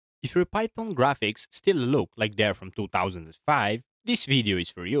If your Python graphics still look like they're from 2005, this video is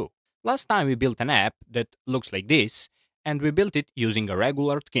for you. Last time we built an app that looks like this, and we built it using a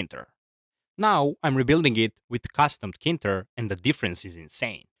regular Tkinter. Now I'm rebuilding it with custom Tkinter, and the difference is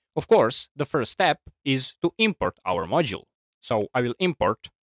insane. Of course, the first step is to import our module. So I will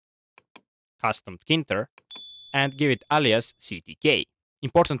import custom Tkinter and give it alias ctk.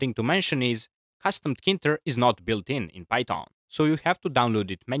 Important thing to mention is custom Tkinter is not built in Python, so you have to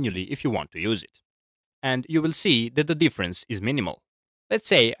download it manually if you want to use it. And you will see that the difference is minimal. Let's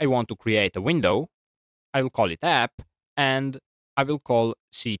say I want to create a window. I will call it app, and I will call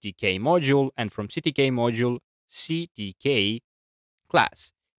ctk module, and from ctk module, ctk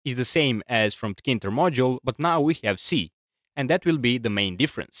class is the same as from Tkinter module, but now we have C, and that will be the main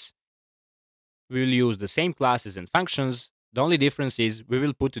difference. We will use the same classes and functions. The only difference is we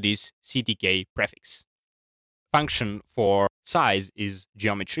will put this ctk prefix. Function for size is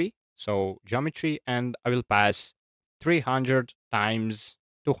geometry, so geometry, and I will pass 300 times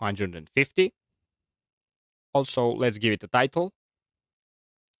 250. Also, let's give it a title,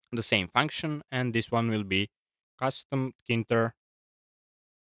 the same function, and this one will be custom Tkinter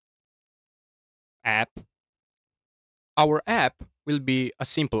app. Our app will be a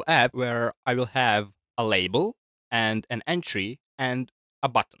simple app where I will have a label and an entry and a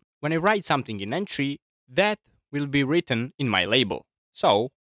button. When I write something in entry, that will be written in my label.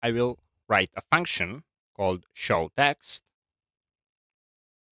 So I will write a function called showText,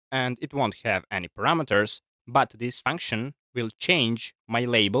 and it won't have any parameters, but this function will change my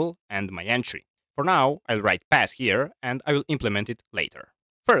label and my entry. For now, I'll write pass here, and I will implement it later.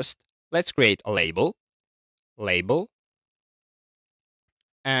 First, let's create a label,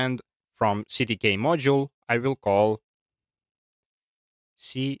 and from ctk module, I will call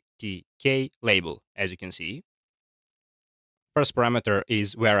ctk label, as you can see. First parameter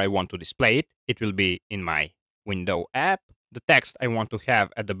is where I want to display it. It will be in my window app. The text I want to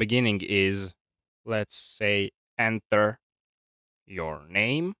have at the beginning is, let's say, enter your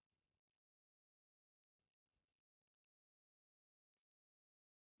name.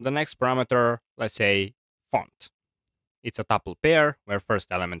 The next parameter, let's say, font. It's a tuple pair where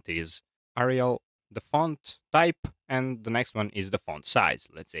first element is Arial, the font type, and the next one is the font size,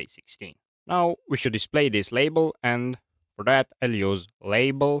 let's say 16. Now we should display this label, and for that I'll use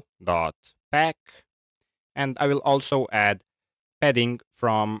label.pack, and I will also add padding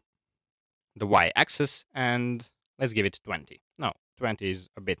from the y-axis, and let's give it 20. No, 20 is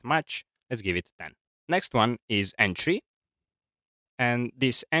a bit much. Let's give it 10. Next one is entry, and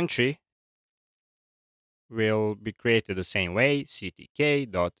this entry will be created the same way,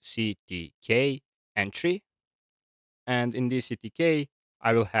 ctk.ctk entry. And in this ctk,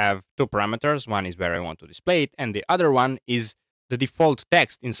 I will have two parameters. One is where I want to display it, and the other one is the default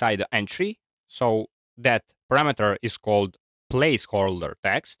text inside the entry. So that parameter is called placeholder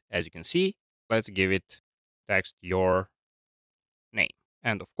text, as you can see. Let's give it text your name.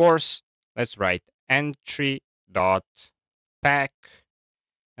 And of course, let's write entry.pack,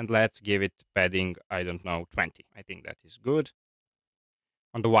 and let's give it padding, I don't know, 20. I think that is good.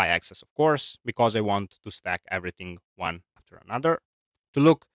 On the y-axis, of course, because I want to stack everything one after another to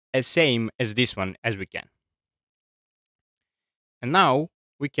look as same as this one as we can. And now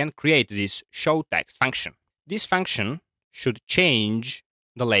we can create this showText function. This function should change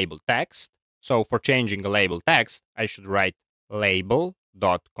the label text. So for changing the label text, I should write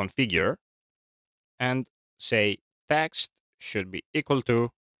label.configure and say text should be equal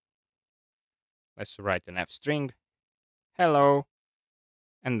to, let's write an f string, hello,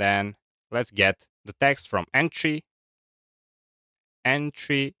 and then let's get the text from entry.get.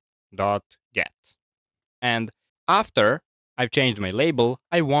 And after I've changed my label,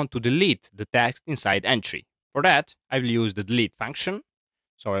 I want to delete the text inside entry. For that, I will use the delete function.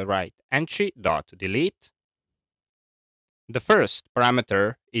 So I write entry.delete. The first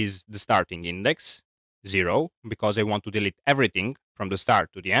parameter is the starting index, 0, because I want to delete everything from the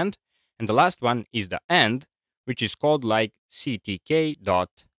start to the end. And the last one is the end, which is called like ctk.end.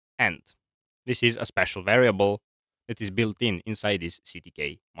 This is a special variable that is built in inside this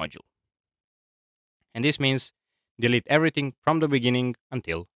ctk module. And this means delete everything from the beginning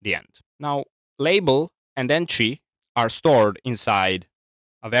until the end. Now, label and entry are stored inside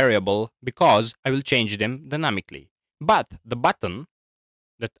a variable because I will change them dynamically. But the button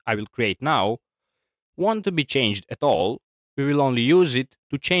that I will create now won't be changed at all. We will only use it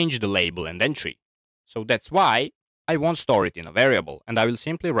to change the label and entry. So that's why I won't store it in a variable, and I will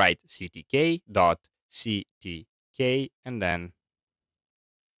simply write ctk.ctk and then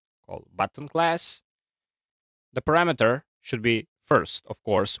call button class. The parameter should be first, of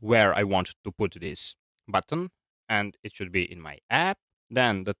course, where I want to put this button, and it should be in my app.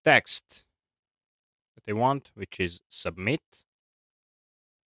 Then the text that I want, which is submit.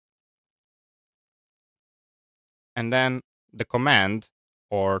 And then the command,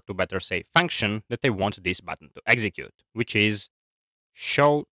 or to better say function, that I want this button to execute, which is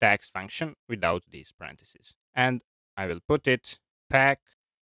show text function without these parentheses. And I will put it pack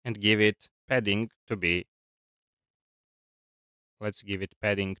and give it padding to be, let's give it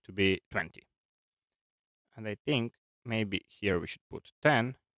padding to be 20. And I think maybe here we should put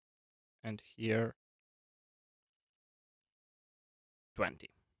 10 and here 20.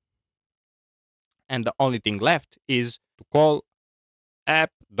 And the only thing left is to call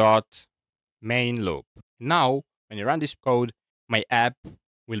app.main loop. Now, when you run this code, my app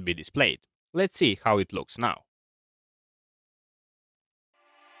will be displayed. Let's see how it looks now.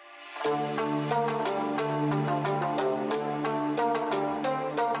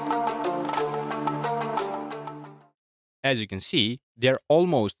 As you can see, they're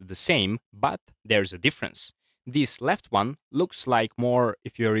almost the same, but there's a difference. This left one looks like more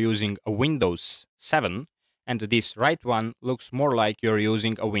if you're using a Windows 7, and this right one looks more like you're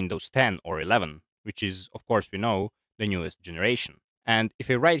using a Windows 10 or 11, which is, of course, we know, the newest generation. And if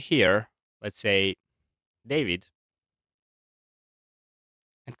I write here, let's say David,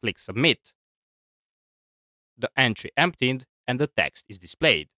 and click submit, the entry emptied and the text is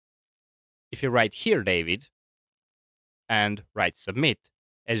displayed. If you write here David and write submit,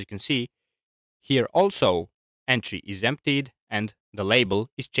 as you can see, here also entry is emptied and the label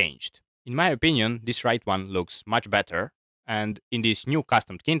is changed. In my opinion, this right one looks much better, and in this new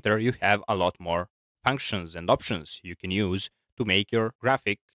custom Tkinter you have a lot more functions and options you can use to make your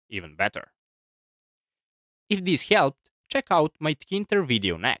graphic even better. If this helped, check out my Tkinter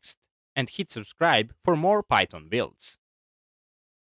video next and hit subscribe for more Python builds.